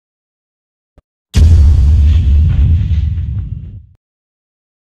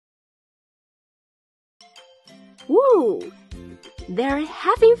Woo! They're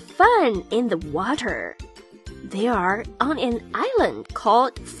having fun in the water. They are on an island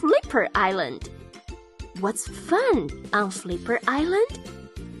called Flipper Island. What's fun on Flipper Island?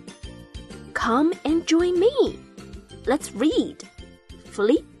 Come and join me. Let's read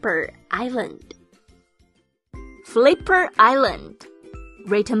Flipper Island. Flipper Island,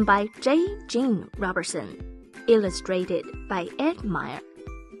 written by J. Jean Robertson, illustrated by Ed Meyer.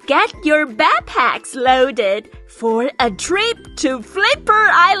 Get your backpacks loaded for a trip to Flipper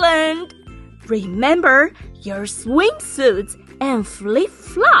Island. Remember your swimsuits and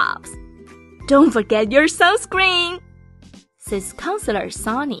flip-flops. Don't forget your sunscreen, says Counselor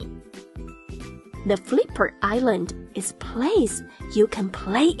Sonny. The Flipper Island is a place you can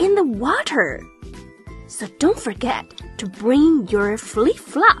play in the water. So don't forget to bring your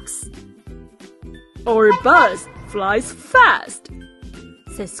flip-flops. Our bus flies fast,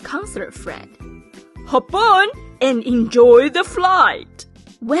 says Counselor Fred. Hop on and enjoy the flight.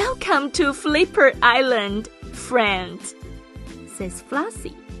 Welcome to Flipper Island, friends, says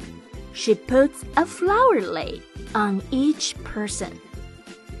Flossie. She puts a flower lei on each person.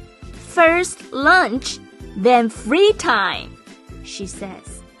 First lunch, then free time, she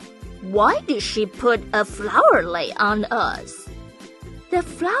says. Why did she put a flower lei on us? The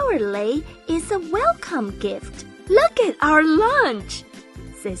flower lei is a welcome gift. Look at our lunch,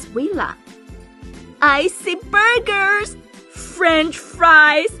 says Willa. I see burgers, French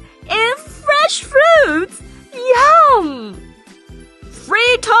fries, and fresh fruits. Yum!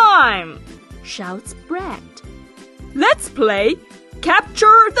 Free time, shouts Brett. Let's play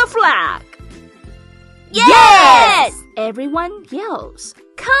Capture the Flag. Yes! Everyone yells.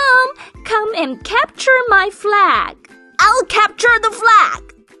 Come and capture my flag. I'll capture the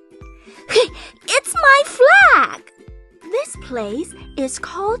flag. It's my flag. This place is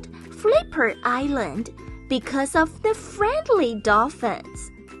called Flipper Island because of the friendly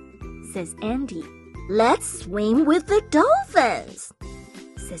dolphins, says Andy. Let's swim with the dolphins,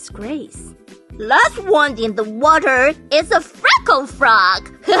 says Grace. Last one in the water is a freckle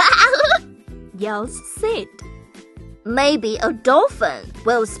frog, yells Sid. Maybe a dolphin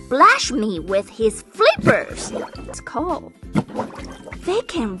will splash me with his flippers, it's Cole. They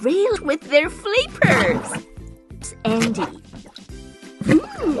can reel with their flippers, Andy.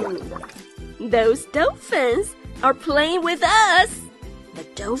 Those dolphins are playing with us. The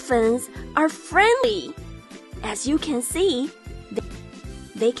dolphins are friendly. As you can see,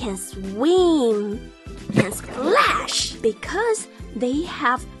 they can swim and splash because they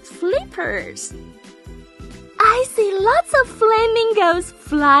have flippers. I see lots of flamingos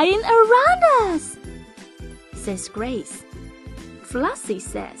flying around us, says Grace. Flossie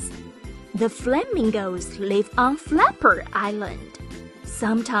says, the flamingos live on Flipper Island.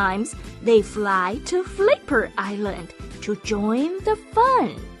 Sometimes they fly to Flipper Island to join the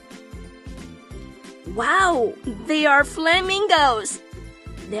fun. Wow, they are flamingos.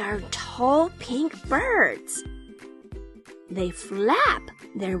 They are tall pink birds. They flap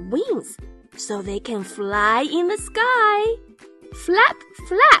their wings so they can fly in the sky. Flap,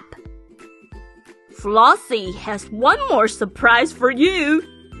 flap. Flossie has one more surprise for you.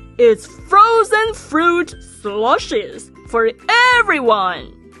 It's frozen fruit slushes for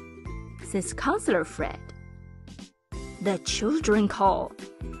everyone, says Counselor Fred. The children call.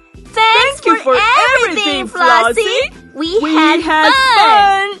 Thank you for everything, Flossie. We had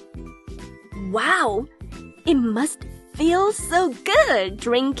fun. Wow, it must feel so good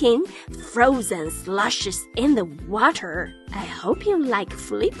drinking frozen slushes in the water. I hope you like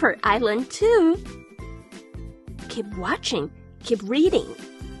Flipper Island too. Keep watching, keep reading.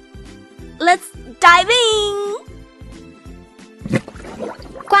 Let's dive in.